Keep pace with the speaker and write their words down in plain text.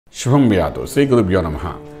శుభం వ్యాధు శ్రీ గురుభ్యో నమః.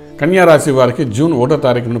 కన్యా రాశి వారికి జూన్ 1వ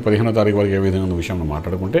తారీఖు నుండి 15వ తారీఖు వరకు ఏ విధంగా ఉన్న విషయం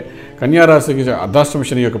మాట్లాడుకుంటే, కన్యా రాశికి అర్ధాష్టమ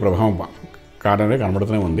శని యొక్క ప్రభావం కారణంగా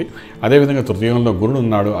కనబడుతూనే ఉంది. అదేవిధంగా తృతీయంలో గురుడు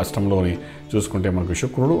ఉన్నాడు, అష్టంలోని చూసుకుంటే మనకు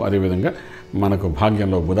శుక్రుడు, అదేవిధంగా మనకు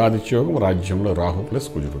భాగ్యంలో బుధాదిత్యోగం, రాజ్యంలో రాహు ప్లస్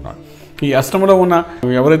కుజుడున్నాడు. ఈ అష్టంలో ఉన్న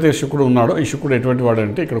ఎవరైతే శుక్రుడు ఉన్నాడో ఈ శుక్రుడు ఎటువంటి వాడు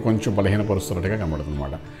అంటే ఇక్కడ కొంచెం బలహీనపరుస్తున్నట్టుగా కనబడుతుంది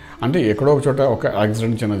అన్నమాట. అంటే ఎక్కడో ఒక చోట ఒక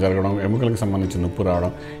యాక్సిడెంట్ చిన్న జరగడం, ఎముకలకు సంబంధించిన నొప్పి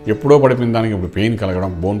రావడం, ఎప్పుడో పడిపోయిన దానికి ఇప్పుడు పెయిన్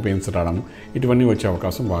కలగడం, బోన్ పెయిన్స్ రావడం, ఇటువన్నీ వచ్చే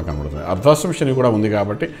అవకాశం బాగా కనబడుతుంది. అర్ధాష్టమ శని కూడా ఉంది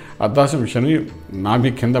కాబట్టి అర్ధాష్టమ శని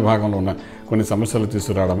నాభి కింద భాగంలో ఉన్న కొన్ని సమస్యలు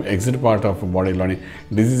తీసుకురావడం, ఎగ్జిట్ పార్ట్ ఆఫ్ బాడీలోని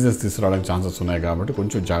డిసీజెస్ తీసుకురావడానికి ఛాన్సెస్ ఉన్నాయి కాబట్టి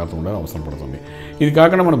కొంచెం జాగ్రత్త ఉండడం అవసరం పడుతుంది. ఇది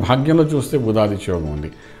కాకుండా మన భాగ్యంలో చూస్తే బుధాదిత్యోగం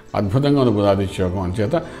ఉంది, అద్భుతంగా ఉంది బుధాదిత్యోగం.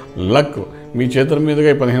 అంచేత లక్ మీ చేతుల మీదుగా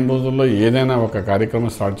ఈ 15 రోజుల్లో ఏదైనా ఒక కార్యక్రమం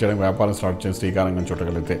స్టార్ట్ చేయడం, వ్యాపారం స్టార్ట్ చేసి శ్రీకారంగా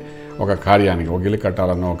చుట్టగలిగితే, ఒక కార్యానికి ఒక ఇల్లు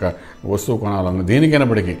కట్టాలన్నా, ఒక వస్తువు కొనాలన్నా,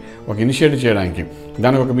 దేనికైనప్పటికీ ఒక ఇనిషియేటివ్ చేయడానికి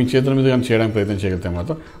దానికి ఒక మీ చేతుల మీదుగా చేయడానికి ప్రయత్నం చేయగలిగితే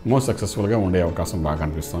మాత్రం మోస్ట్ సక్సెస్ఫుల్గా ఉండే అవకాశం బాగా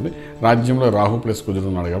అనిపిస్తుంది. రాజ్యంలో రాహు ప్లస్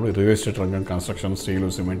కుదురున్నాడు కాబట్టి రియల్ ఎస్టేట్ రంగం, construction, steel,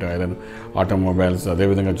 cement, iron, automobiles,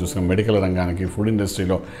 అదేవిధంగా చూసుకున్న మెడికల్ రంగానికి, ఫుడ్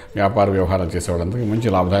ఇండస్ట్రీలో వ్యాపార వ్యవహారాలు చేసేవాళ్ళందరికీ మంచి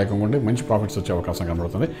లాభదాయకంగా ఉండి మంచి ప్రాఫిట్స్ వచ్చే అవకాశం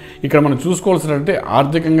కనబడుతుంది. ఇక్కడ మనం చూసుకోవాల్సినట్టే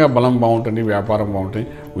ఆర్థికంగా బలం బాగుంటుంది, వ్యాపారం బాగుంటుంది,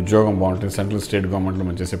 ఉద్యోగం బాగుంటుంది, సెంట్రల్ స్టేట్ గవర్నమెంట్లో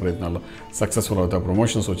మనం చేసే ప్రయత్నాల్లో సక్సెస్ఫుల్ అవుతాయి,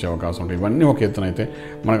 ప్రమోషన్స్ వచ్చే అవకాశం ఉంటాయి. ఇవన్నీ ఒక ఎత్తునైతే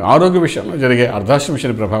మనకు ఆరోగ్య విషయంలో జరిగే అర్ధాష్టమ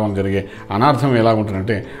శని ప్రభావం జరిగే అనార్థం ఎలా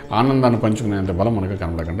ఉంటుందంటే ఆనందాన్ని పంచుకునేంత బలం మనకు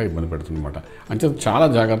కనబడకుండా ఇబ్బంది పెడుతుందన్నమాట. అంటే చాలా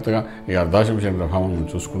జాగ్రత్తగా ఈ అర్ధాష్టమ శని ప్రభావం మనం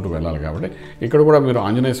చూసుకుంటూ వెళ్ళాలి. కాబట్టి ఇక్కడ కూడా మీరు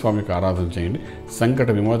ఆంజనేయ స్వామికి ఆరాధన చేయండి, సంకట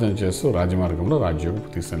విమోచన చేస్తూ రాజమార్గంలో రాజ్యోగం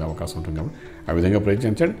తీసుకెళ్లే అవకాశం ఉంటుంది. కాబట్టి ఆ విధంగా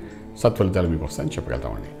ప్రయత్నించండి, సత్ఫలితాలు మీకు వస్తాయని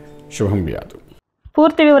చెప్పగలుగుతామండి. శుభం వ్యాధు.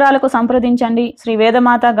 పూర్తి వివరాలకు సంప్రదించండి శ్రీ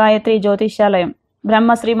వేదమాత గాయత్రి జ్యోతిష్యాలయం,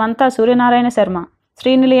 బ్రహ్మ శ్రీ మంతా సూర్యనారాయణ శర్మ,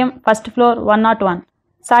 శ్రీ నిలయం, first floor, 101,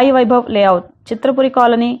 Sai Vaibhav layout, Chitrapuri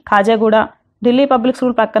colony, Khajaguda, Delhi public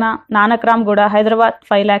school పక్కన, నానక్రామ్గుడ, హైదరాబాద్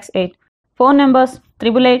 5,08,000. Phone numbers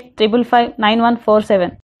 8885559147,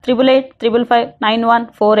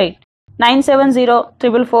 8855559148,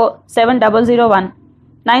 97044470001,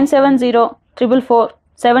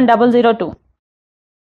 97044470002.